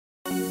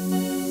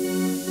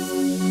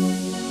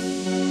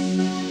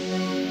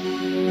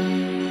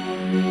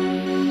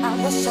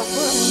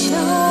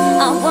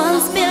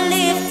once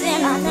believed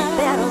in I'd be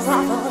better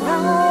off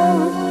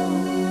alone.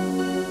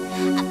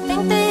 I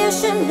think that you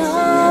should know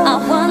I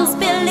once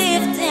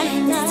believed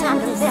in it's time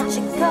to let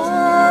you go.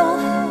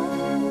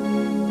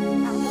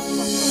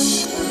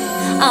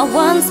 I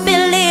once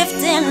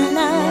believed in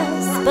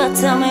us, but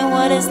tell me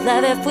what is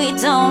love if we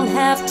don't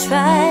have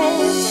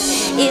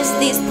trust? It's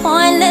these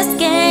pointless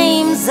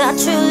games I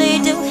truly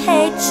do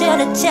hate.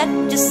 Should've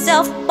checked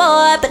yourself,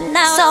 boy, but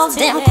now so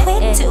damn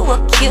quick to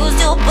accuse.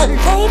 You'll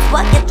believe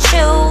what you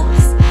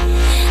choose.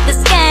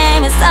 This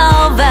game is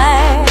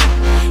over.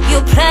 You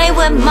play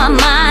with my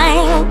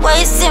mind,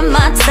 wasting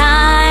my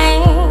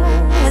time.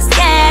 This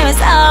game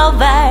is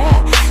over.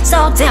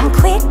 So damn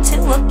quick to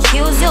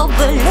accuse. You'll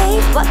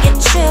believe what you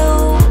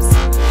choose.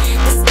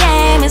 This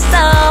game is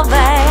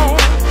over.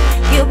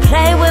 You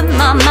play with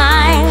my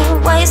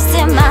mind,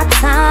 wasting my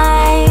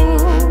time.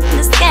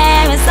 This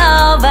game is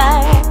over.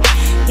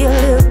 You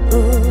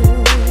lose.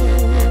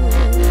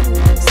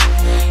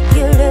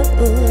 You lose.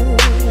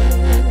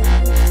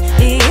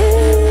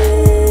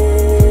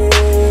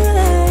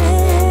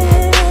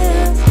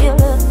 You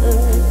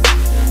lose.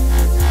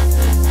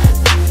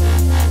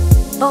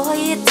 Boy,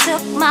 you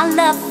took my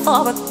love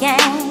for a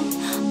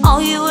game.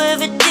 All you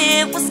ever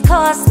did was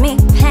cause me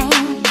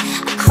pain.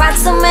 Cried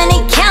so many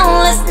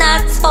countless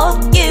nights for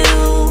you,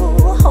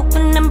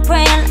 hoping and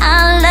praying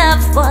our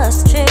love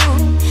was true.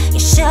 You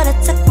should've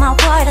took my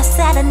word, I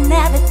said I'd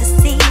never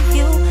deceive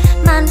you.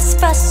 Mind is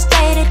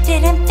frustrated,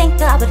 didn't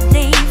think I would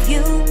leave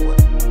you.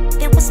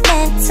 It was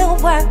meant to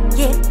work,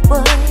 it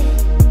would.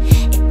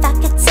 If I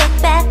could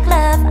take back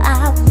love,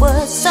 I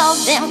would. So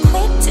damn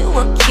quick to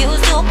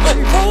accuse, you'll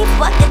believe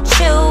what you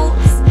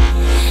choose.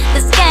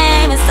 This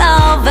game is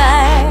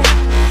over.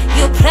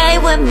 You play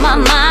with my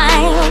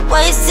mind,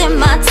 wasting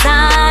my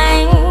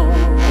time.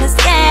 This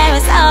game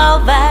is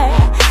over.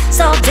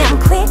 So damn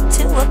quick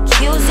to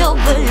accuse, you'll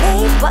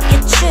believe what you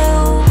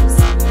choose.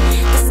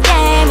 This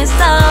game is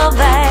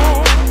over.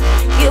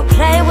 You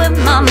play with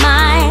my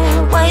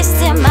mind,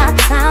 wasting my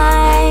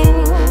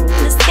time.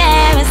 This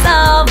game is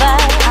over.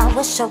 I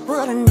wish I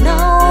would've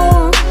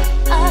known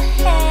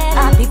ahead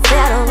I'd be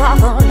better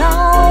off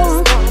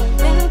alone.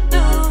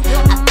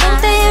 I think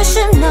that you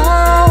should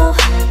know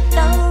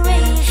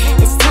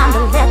it's time to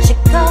let you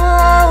go.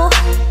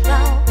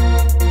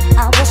 I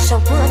wish I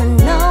would've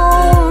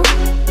known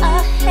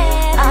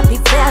ahead I'd be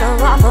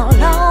better off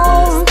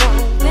alone.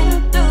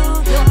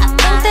 I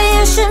think that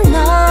you should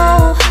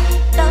know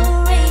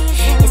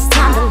it's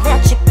time to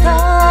let you go.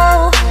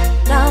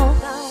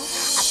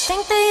 I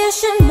think that you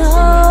should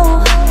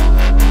know.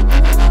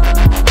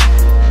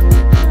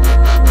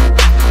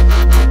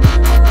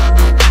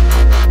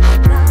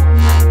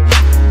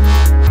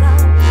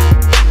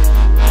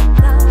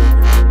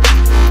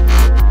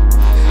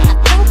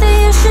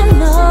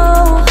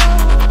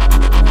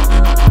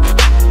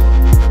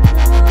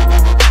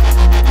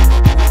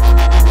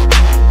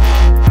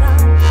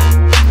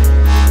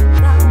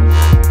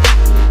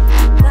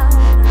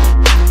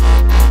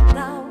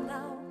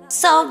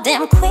 So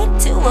damn quick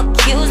to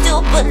accuse,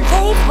 you'll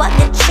believe what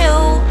you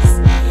choose.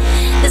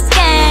 This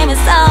game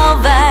is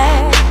over.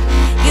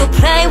 You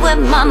play with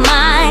my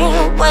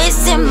mind,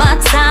 wasting my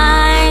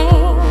time.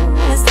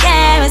 This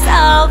game is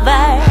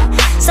over.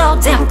 So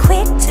damn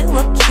quick to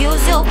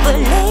accuse, you'll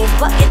believe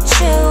what you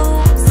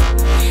choose.